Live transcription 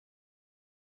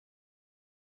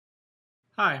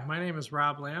Hi, my name is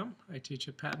Rob Lamb. I teach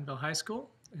at Pattonville High School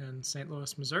in St.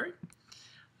 Louis, Missouri.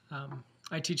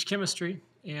 I teach chemistry,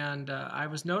 and I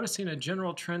was noticing a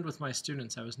general trend with my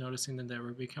students. I was noticing that they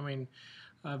were becoming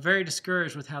very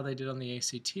discouraged with how they did on the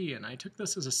ACT, and I took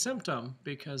this as a symptom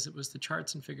because it was the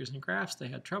charts and figures and graphs they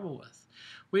had trouble with.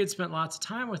 We had spent lots of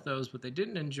time with those, but they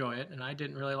didn't enjoy it, and I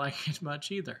didn't really like it much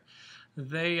either.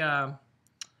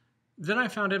 Then I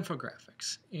found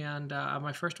infographics, and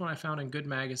my first one I found in Good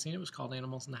Magazine. It was called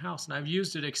Animals in the House, and I've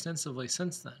used it extensively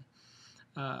since then.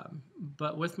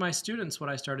 But with my students, what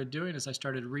I started doing is I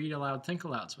started read aloud, think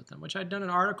alouds with them, which I'd done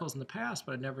in articles in the past,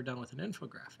 but I'd never done with an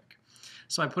infographic.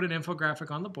 So I put an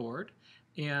infographic on the board,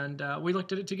 and we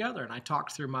looked at it together, and I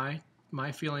talked through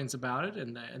my feelings about it,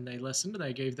 and they listened, and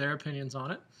they gave their opinions on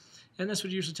it. And this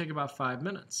would usually take about 5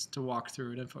 minutes to walk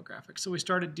through an infographic. So we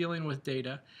started dealing with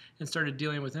data and started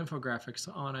dealing with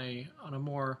infographics on a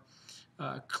more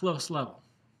close level.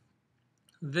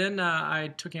 Then I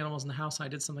took Animals in the House and I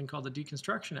did something called the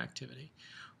deconstruction activity,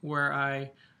 where I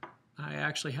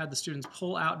actually had the students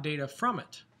pull out data from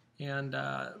it. And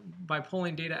by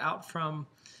pulling data out from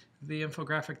the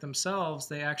infographic themselves,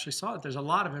 they actually saw that there's a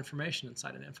lot of information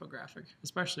inside an infographic,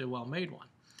 especially a well-made one.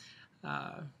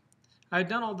 I'd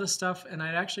done all this stuff, and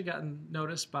I'd actually gotten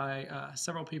noticed by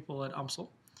several people at UMSL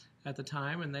at the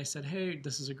time, and they said, "Hey,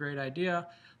 this is a great idea.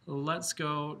 Let's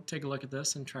go take a look at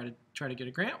this and try to get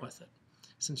a grant with it,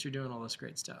 since you're doing all this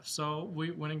great stuff." So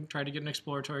we went and tried to get an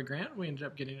exploratory grant. We ended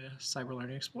up getting a cyber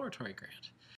learning exploratory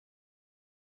grant.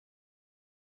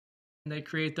 And they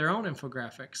create their own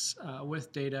infographics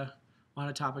with data on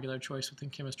a topic of their choice within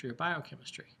chemistry or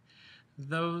biochemistry.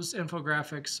 Those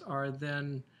infographics are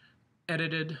then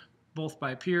edited both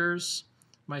by peers,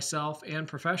 myself, and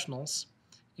professionals,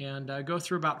 and go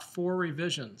through about 4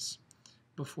 revisions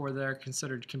before they're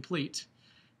considered complete,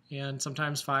 and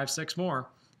sometimes 5, 6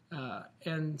 more.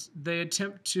 And they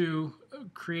attempt to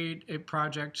create a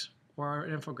project or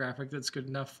an infographic that's good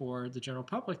enough for the general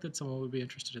public that someone would be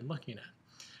interested in looking at.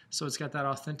 So it's got that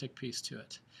authentic piece to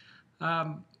it.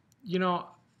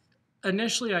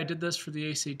 Initially I did this for the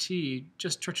ACT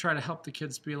just to try to help the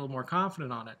kids be a little more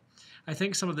confident on it. I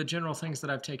think some of the general things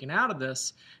that I've taken out of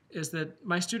this is that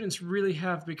my students really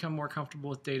have become more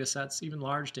comfortable with data sets, even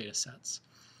large data sets.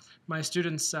 My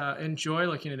students enjoy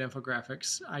looking at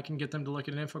infographics. I can get them to look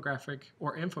at an infographic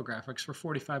or infographics for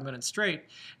 45 minutes straight,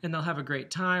 and they'll have a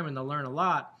great time and they'll learn a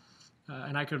lot,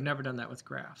 and I could have never done that with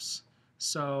graphs.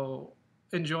 So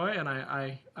enjoy, and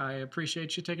I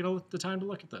appreciate you taking the time to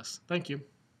look at this. Thank you.